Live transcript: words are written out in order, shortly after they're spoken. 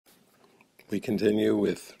We continue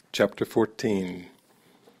with Chapter 14,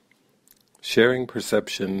 Sharing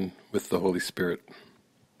Perception with the Holy Spirit.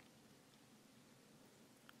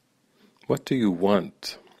 What do you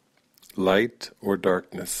want? Light or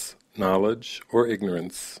darkness, knowledge or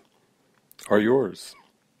ignorance, are yours,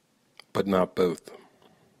 but not both.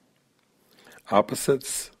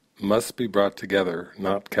 Opposites must be brought together,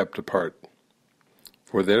 not kept apart,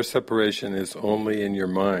 for their separation is only in your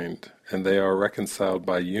mind, and they are reconciled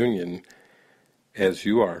by union as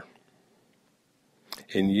you are.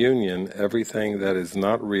 In union, everything that is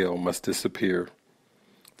not real must disappear,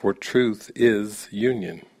 for truth is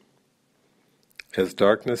union. As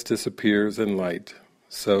darkness disappears in light,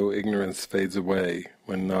 so ignorance fades away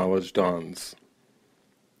when knowledge dawns.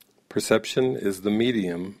 Perception is the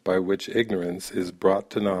medium by which ignorance is brought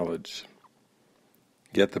to knowledge.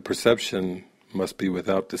 Yet the perception must be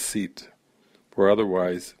without deceit, for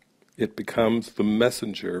otherwise it becomes the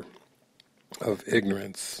messenger of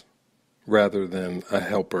ignorance rather than a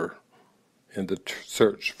helper in the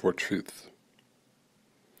search for truth.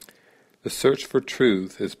 The search for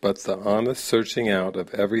truth is but the honest searching out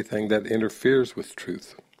of everything that interferes with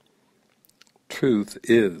truth. Truth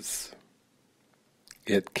is.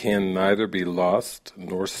 It can neither be lost,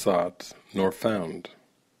 nor sought, nor found.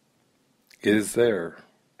 It is there,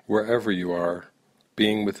 wherever you are,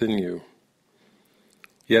 being within you.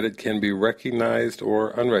 Yet it can be recognized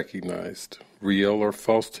or unrecognized, real or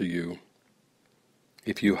false to you.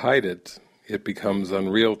 If you hide it, it becomes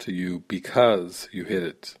unreal to you because you hid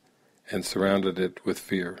it and surrounded it with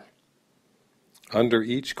fear. Under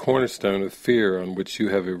each cornerstone of fear on which you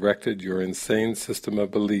have erected your insane system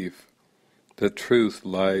of belief, the truth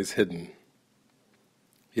lies hidden.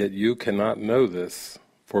 Yet you cannot know this,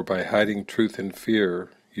 for by hiding truth in fear,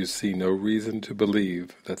 you see no reason to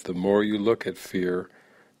believe that the more you look at fear,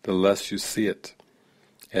 the less you see it,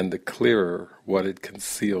 and the clearer what it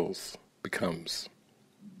conceals becomes.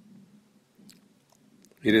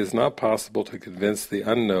 It is not possible to convince the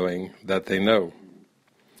unknowing that they know.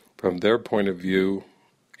 From their point of view,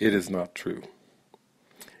 it is not true.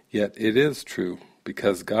 Yet it is true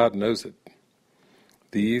because God knows it.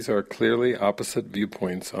 These are clearly opposite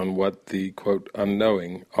viewpoints on what the, quote,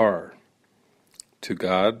 unknowing are. To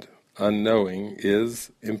God, unknowing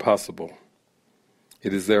is impossible.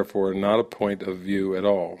 It is therefore not a point of view at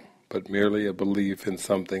all, but merely a belief in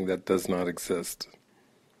something that does not exist.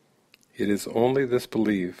 It is only this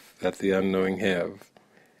belief that the unknowing have,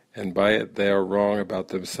 and by it they are wrong about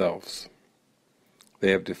themselves. They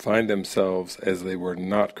have defined themselves as they were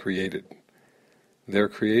not created. Their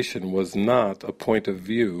creation was not a point of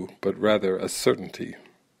view, but rather a certainty.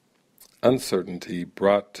 Uncertainty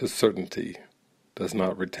brought to certainty does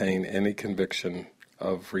not retain any conviction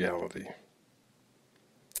of reality.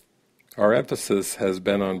 Our emphasis has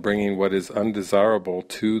been on bringing what is undesirable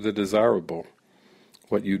to the desirable,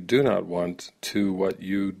 what you do not want to what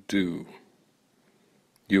you do.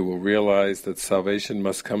 You will realize that salvation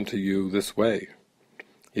must come to you this way,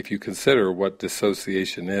 if you consider what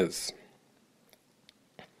dissociation is.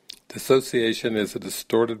 Dissociation is a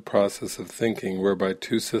distorted process of thinking whereby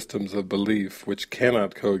two systems of belief which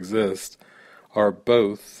cannot coexist are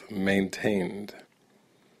both maintained.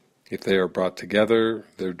 If they are brought together,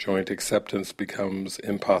 their joint acceptance becomes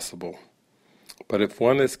impossible. But if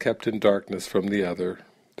one is kept in darkness from the other,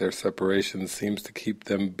 their separation seems to keep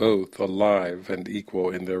them both alive and equal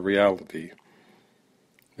in their reality.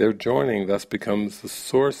 Their joining thus becomes the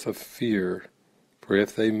source of fear, for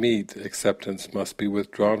if they meet, acceptance must be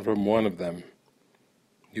withdrawn from one of them.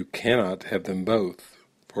 You cannot have them both,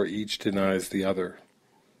 for each denies the other.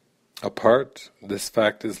 Apart, this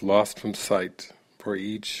fact is lost from sight, for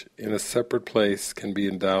each in a separate place can be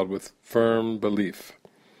endowed with firm belief.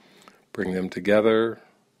 Bring them together,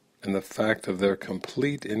 and the fact of their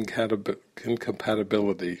complete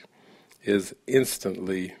incompatibility is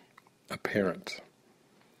instantly apparent.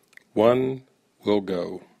 One will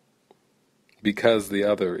go, because the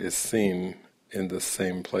other is seen in the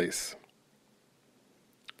same place.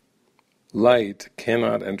 Light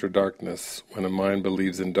cannot enter darkness when a mind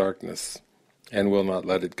believes in darkness, and will not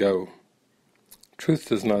let it go. Truth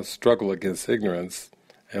does not struggle against ignorance,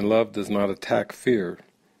 and love does not attack fear.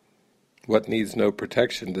 What needs no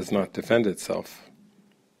protection does not defend itself.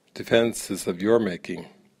 Defense is of your making.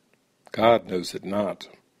 God knows it not.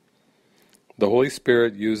 The Holy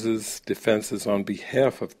Spirit uses defenses on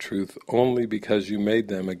behalf of truth only because you made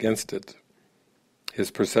them against it.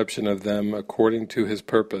 His perception of them according to his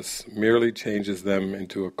purpose merely changes them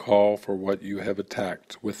into a call for what you have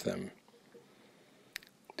attacked with them.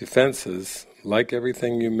 Defenses, like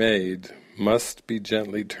everything you made, must be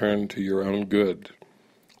gently turned to your own good,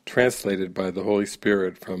 translated by the Holy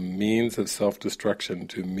Spirit from means of self-destruction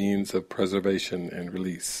to means of preservation and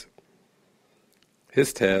release.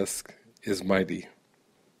 His task is mighty,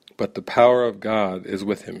 but the power of God is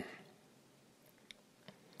with him.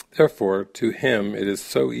 Therefore, to him it is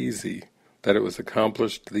so easy that it was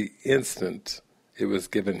accomplished the instant it was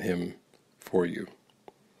given him for you.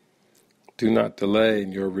 Do not delay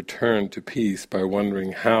in your return to peace by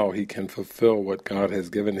wondering how he can fulfill what God has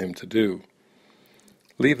given him to do.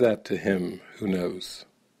 Leave that to him who knows.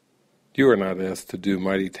 You are not asked to do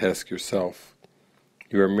mighty tasks yourself.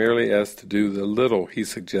 You are merely asked to do the little he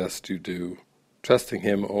suggests you do, trusting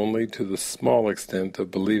him only to the small extent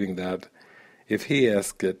of believing that, if he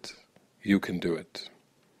asks it, you can do it.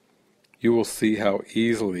 You will see how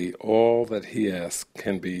easily all that he asks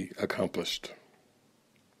can be accomplished.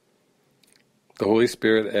 The Holy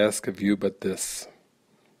Spirit asks of you but this: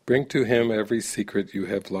 bring to him every secret you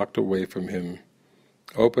have locked away from him,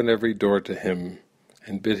 open every door to him,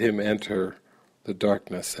 and bid him enter the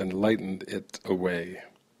darkness and lighten it away.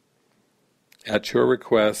 At your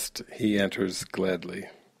request he enters gladly.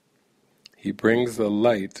 He brings the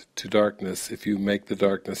light to darkness if you make the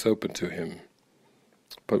darkness open to him.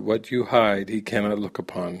 But what you hide he cannot look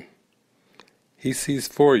upon. He sees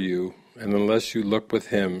for you, and unless you look with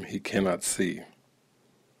him he cannot see.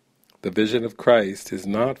 The vision of Christ is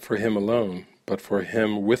not for him alone, but for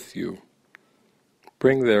him with you.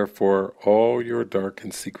 Bring therefore all your dark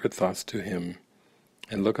and secret thoughts to him,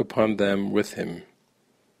 and look upon them with him.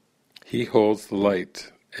 He holds the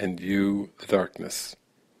light, and you the darkness.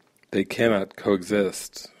 They cannot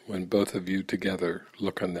coexist when both of you together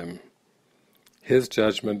look on them. His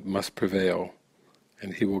judgment must prevail,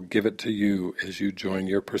 and he will give it to you as you join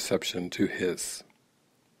your perception to his.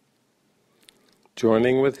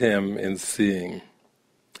 Joining with him in seeing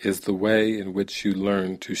is the way in which you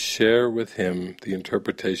learn to share with him the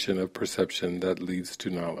interpretation of perception that leads to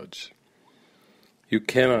knowledge. You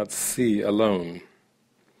cannot see alone.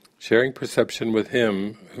 Sharing perception with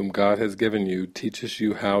him whom God has given you teaches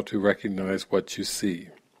you how to recognize what you see.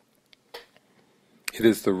 It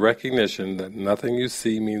is the recognition that nothing you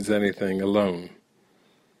see means anything alone.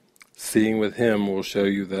 Seeing with him will show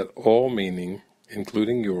you that all meaning,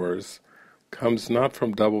 including yours, comes not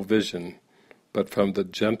from double vision, but from the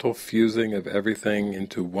gentle fusing of everything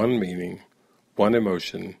into one meaning, one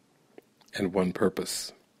emotion, and one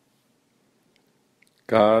purpose.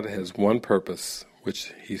 God has one purpose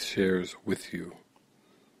which he shares with you.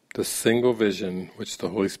 The single vision which the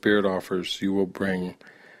Holy Spirit offers you will bring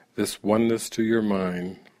this oneness to your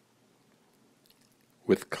mind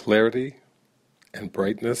with clarity and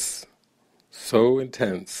brightness so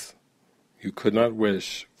intense you could not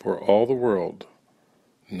wish for all the world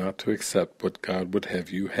not to accept what God would have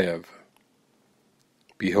you have.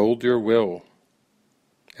 Behold your will,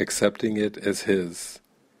 accepting it as his,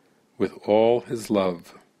 with all his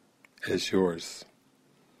love as yours.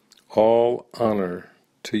 All honor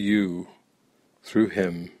to you through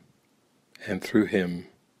him, and through him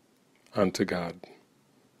unto God.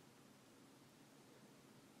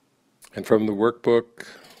 And from the Workbook,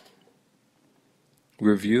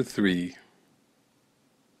 Review 3,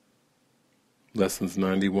 Lessons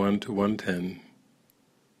 91 to 110.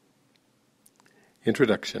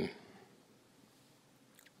 Introduction.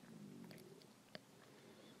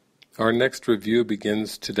 Our next review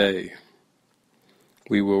begins today.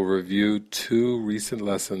 We will review 2 recent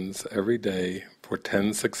lessons every day for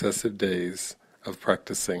 10 successive days of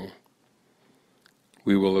practicing.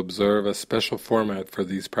 We will observe a special format for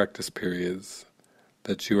these practice periods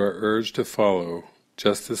that you are urged to follow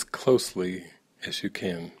just as closely as you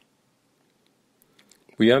can.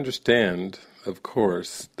 We understand, of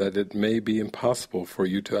course, that it may be impossible for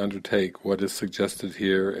you to undertake what is suggested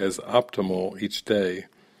here as optimal each day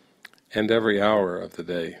and every hour of the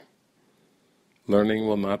day. Learning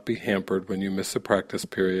will not be hampered when you miss a practice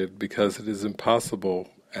period because it is impossible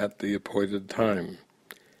at the appointed time.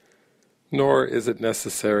 Nor is it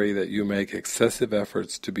necessary that you make excessive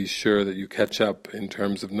efforts to be sure that you catch up in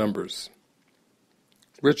terms of numbers.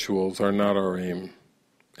 Rituals are not our aim,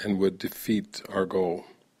 and would defeat our goal.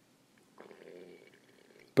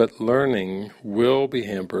 But learning will be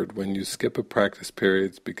hampered when you skip a practice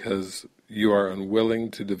period because you are unwilling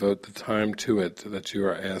to devote the time to it that you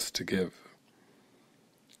are asked to give.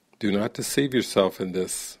 Do not deceive yourself in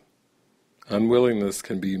this. Unwillingness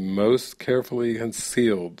can be most carefully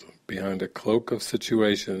concealed behind a cloak of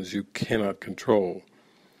situations you cannot control.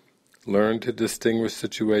 Learn to distinguish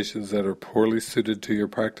situations that are poorly suited to your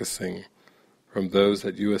practicing from those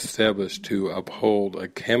that you establish to uphold a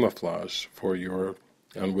camouflage for your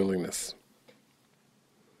unwillingness.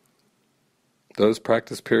 Those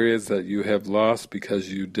practice periods that you have lost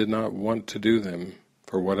because you did not want to do them,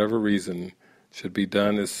 for whatever reason, should be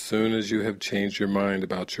done as soon as you have changed your mind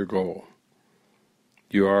about your goal.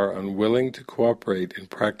 You are unwilling to cooperate in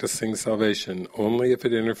practicing salvation only if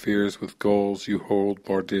it interferes with goals you hold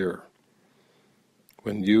more dear.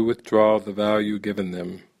 When you withdraw the value given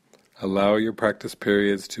them, allow your practice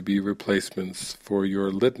periods to be replacements for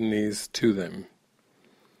your litanies to them.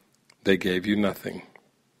 They gave you nothing,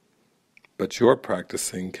 but your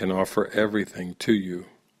practicing can offer everything to you,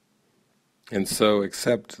 and so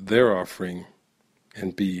accept their offering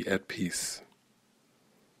and be at peace.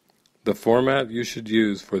 The format you should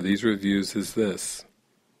use for these reviews is this: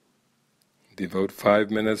 devote 5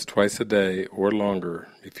 minutes twice a day, or longer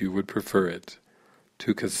if you would prefer it,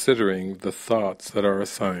 to considering the thoughts that are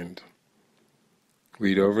assigned.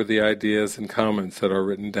 Read over the ideas and comments that are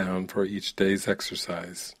written down for each day's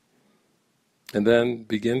exercise, and then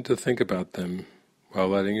begin to think about them while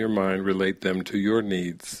letting your mind relate them to your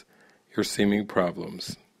needs, your seeming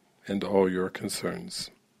problems, and all your concerns.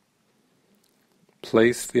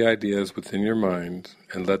 Place the ideas within your mind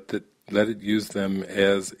and let it use them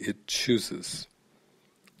as it chooses.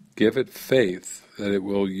 Give it faith that it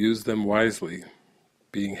will use them wisely,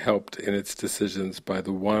 being helped in its decisions by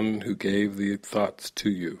the one who gave the thoughts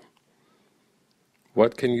to you.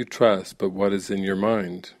 What can you trust but what is in your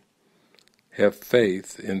mind? Have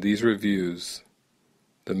faith in these reviews.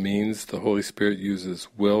 The means the Holy Spirit uses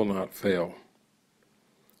will not fail.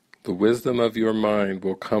 The wisdom of your mind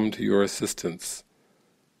will come to your assistance.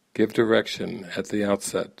 Give direction at the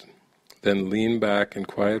outset, then lean back in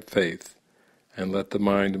quiet faith and let the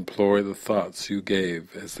mind employ the thoughts you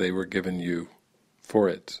gave as they were given you for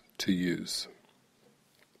it to use.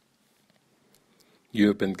 You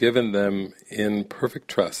have been given them in perfect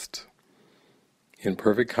trust, in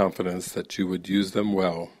perfect confidence that you would use them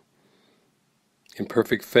well, in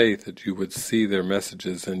perfect faith that you would see their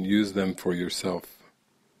messages and use them for yourself.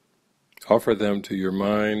 Offer them to your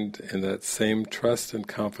mind in that same trust and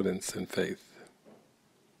confidence and faith.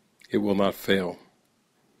 It will not fail.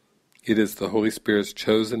 It is the Holy Spirit's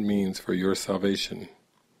chosen means for your salvation.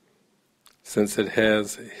 Since it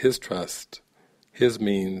has His trust, His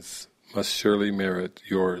means must surely merit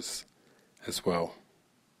yours as well.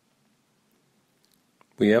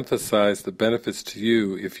 We emphasize the benefits to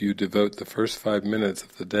you if you devote the first 5 minutes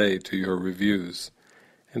of the day to your reviews,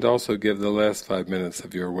 and also give the last 5 minutes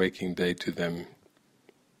of your waking day to them.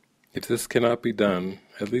 If this cannot be done,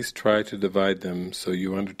 at least try to divide them so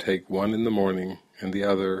you undertake one in the morning and the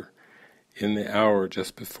other in the hour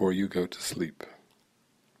just before you go to sleep.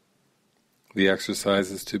 The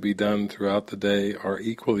exercises to be done throughout the day are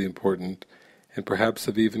equally important and perhaps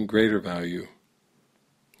of even greater value.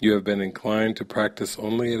 You have been inclined to practice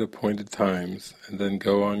only at appointed times and then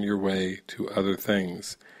go on your way to other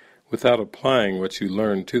things, without applying what you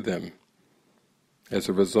learned to them. As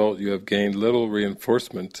a result, you have gained little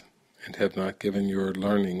reinforcement and have not given your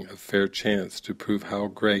learning a fair chance to prove how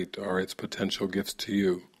great are its potential gifts to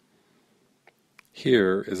you.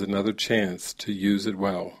 Here is another chance to use it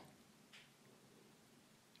well.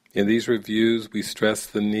 In these reviews, we stress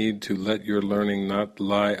the need to let your learning not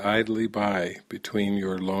lie idly by between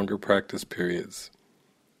your longer practice periods.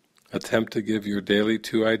 Attempt to give your daily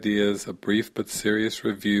 2 ideas a brief but serious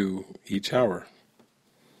review each hour.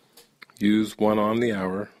 Use one on the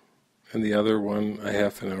hour, and the other one a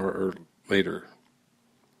half an hour later.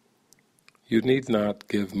 You need not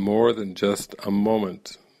give more than just a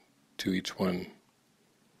moment to each one.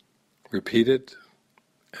 Repeat it,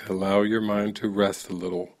 and allow your mind to rest a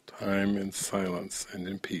little time in silence and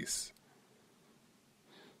in peace.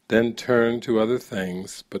 Then turn to other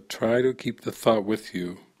things, but try to keep the thought with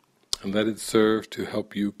you, and let it serve to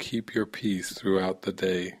help you keep your peace throughout the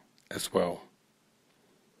day as well.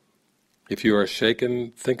 If you are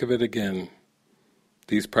shaken, think of it again.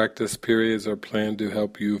 These practice periods are planned to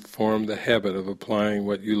help you form the habit of applying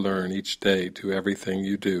what you learn each day to everything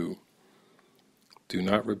you do. Do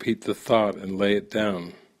not repeat the thought and lay it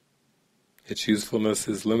down. Its usefulness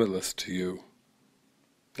is limitless to you,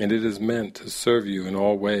 and it is meant to serve you in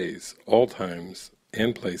all ways, all times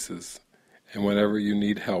and places, and whenever you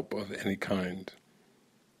need help of any kind.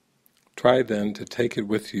 Try then to take it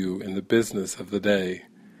with you in the business of the day,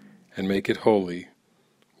 and make it holy,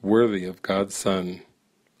 worthy of God's Son,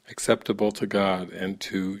 acceptable to God and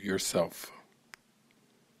to yourself.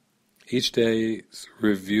 Each day's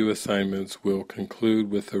review assignments will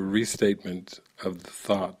conclude with a restatement of the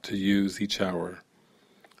thought to use each hour,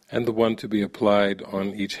 and the one to be applied on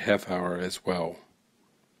each half hour as well.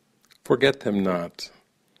 Forget them not.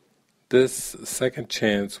 This second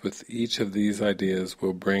chance with each of these ideas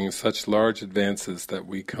will bring such large advances that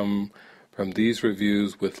we come from these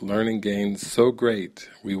reviews with learning gains so great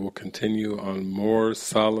we will continue on more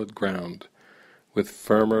solid ground, with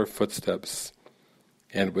firmer footsteps,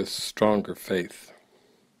 and with stronger faith.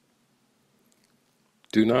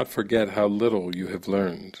 Do not forget how little you have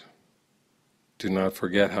learned. Do not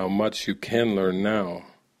forget how much you can learn now.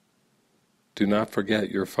 Do not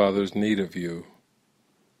forget your Father's need of you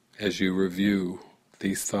as you review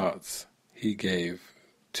these thoughts He gave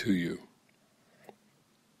to you.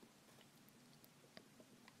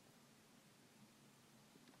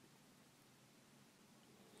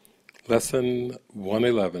 Lesson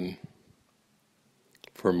 111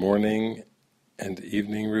 for morning and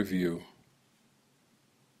evening review.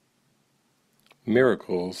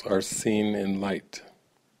 Miracles are seen in light.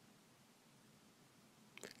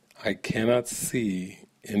 I cannot see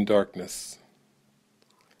in darkness.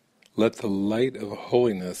 Let the light of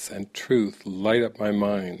holiness and truth light up my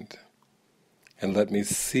mind, and let me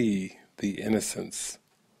see the innocence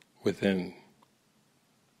within.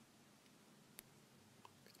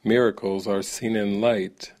 Miracles are seen in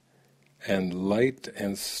light, and light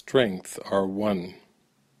and strength are one.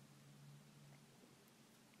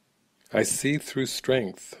 I see through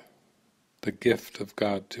strength, the gift of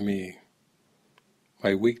God to me.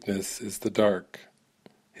 My weakness is the dark,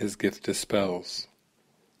 His gift dispels,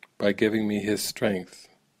 by giving me His strength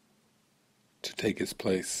to take its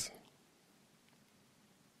place.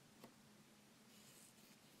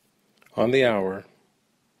 On the hour,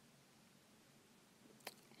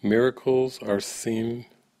 miracles are seen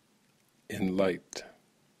in light.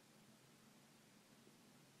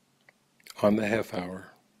 On the half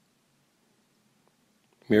hour,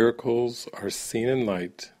 miracles are seen in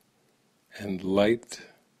light, and light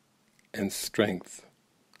and strength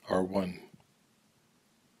are one.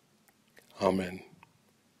 Amen.